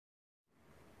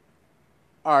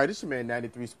All right, this is your man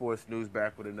 93 Sports News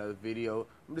back with another video.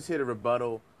 I'm just here to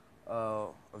rebuttal a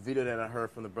video that I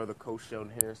heard from the brother Coach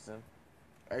Sheldon Harrison.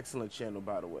 Excellent channel,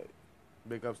 by the way.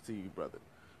 Big ups to you, brother.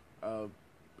 Uh,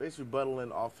 Basically,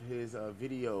 rebuttaling off his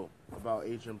video about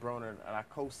Adrien Broner, and I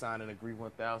co-sign and agree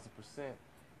 1,000%.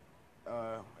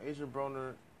 Adrien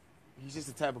Broner, he's just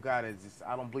the type of guy that just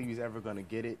I don't believe he's ever going to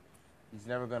get it. He's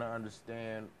never going to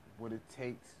understand what it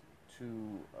takes to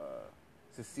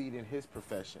succeed in his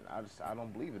profession. I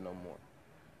don't believe it no more.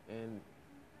 And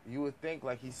you would think,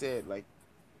 like he said, like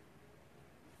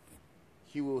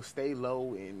he will stay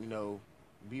low and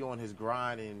be on his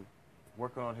grind and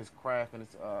working on his craft and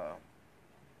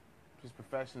his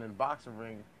profession in the boxing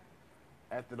ring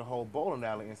after the whole bowling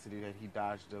alley incident that he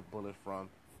dodged a bullet from.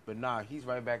 But nah, he's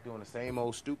right back doing the same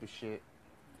old stupid shit.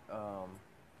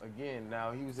 Again,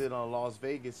 now he was in Las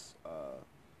Vegas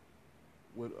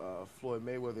with Floyd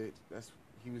Mayweather.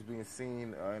 He was being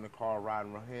seen in a car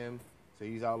riding with him. So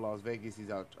he's out in Las Vegas.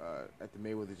 He's out at the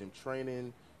Mayweather gym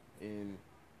training, and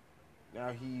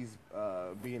now he's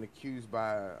being accused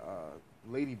by a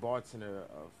lady bartender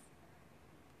of,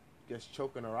 I guess,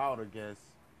 choking her out, I guess.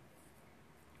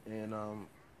 And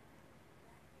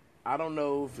I don't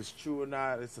know if it's true or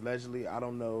not. It's allegedly. I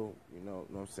don't know. You know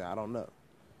what I'm saying? I don't know.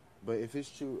 But if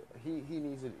it's true, he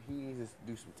needs to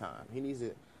do some time. He needs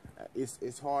to.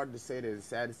 It's hard to say that. It's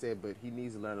sad to say, but he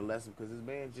needs to learn a lesson because this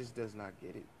man just does not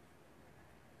get it.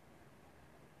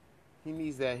 He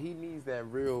needs that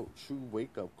real, true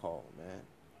wake up call, man.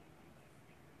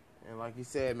 And like he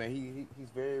said, man, he's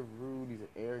very rude. He's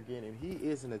arrogant, and he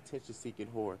is an attention seeking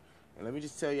whore. And let me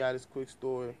just tell y'all this quick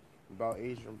story about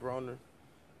Adrien Broner.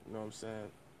 You know what I'm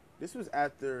saying? This was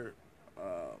after.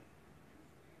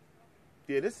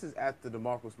 This is after the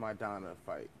Marcos Maidana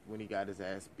fight when he got his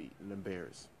ass beat and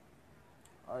embarrassed.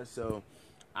 All right, so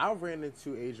I ran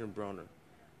into Adrien Broner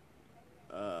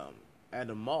at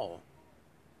a mall.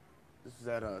 This was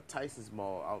at Tyson's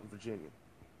Mall out in Virginia.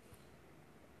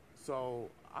 So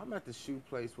I'm at the shoe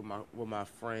place with my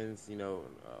friends,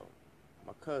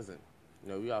 my cousin.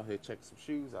 We out here checking some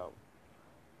shoes out.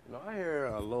 I hear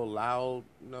a little loud,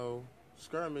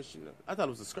 skirmish. I thought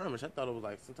it was a skirmish. I thought it was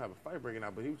like some type of fight breaking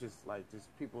out, but he was just like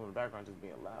people in the background just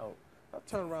being loud. I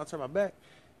turned around, turned my back,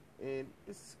 and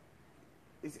it's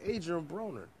Adrien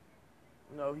Broner.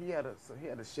 He had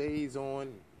the shades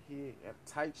on. He had a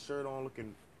tight shirt on,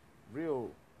 looking real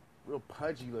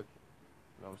pudgy looking.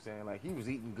 You know what I'm saying? Like he was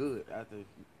eating good after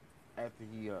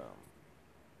he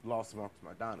lost to Marcos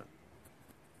Maidana.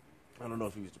 I don't know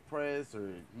if he was depressed or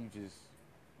he just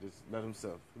let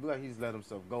himself. It looked like he just let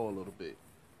himself go a little bit.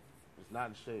 He's not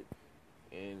in shape,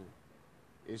 and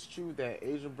it's true that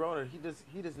Adrien Broner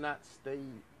he does not stay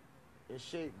in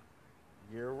shape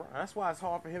year round. That's why it's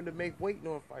hard for him to make weight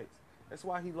during fights. That's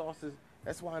why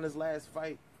That's why in his last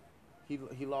fight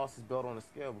he lost his belt on the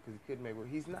scale because he couldn't make weight.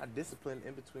 He's not disciplined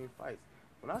in between fights.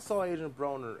 When I saw Adrien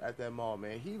Broner at that mall,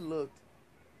 man, he looked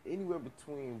anywhere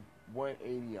between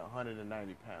 180 and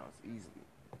 190 pounds easily.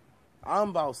 I'm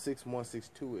about 6'1",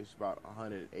 6'2", ish, about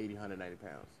 180, 190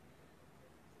 pounds.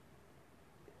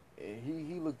 And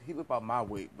he looked about my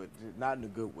weight, but not in a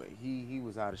good way. He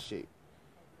was out of shape.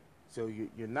 So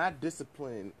you're not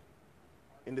disciplined.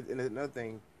 And another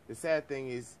thing, the sad thing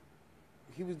is,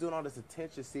 he was doing all this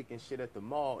attention-seeking shit at the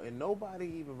mall, and nobody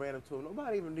even ran up to him.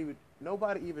 Nobody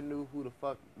even knew who the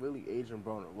fuck really Adrien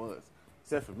Broner was,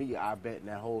 except for me. I bet in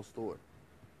that whole store,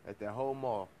 at that whole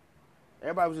mall.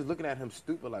 Everybody was just looking at him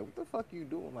stupid, like, what the fuck you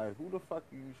doing? Like, who the fuck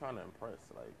are you trying to impress?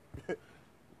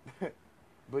 Like,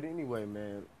 but anyway,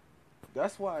 man,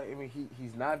 that's why,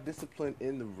 he's not disciplined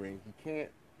in the ring. He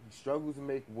struggles to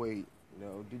make weight.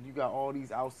 You got all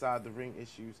these outside the ring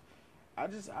issues. I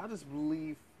just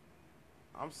believe,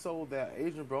 I'm sold that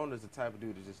Adrien Broner is the type of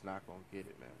dude that's just not going to get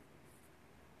it, man.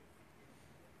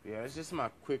 Yeah, it's just my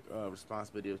quick response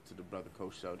video to the brother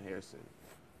Coach Sheldon Harrison.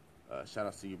 Shout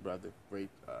out to you, brother. Great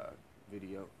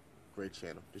video, great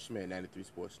channel. This your man 93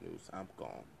 Sports News. I'm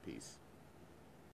gone. Peace.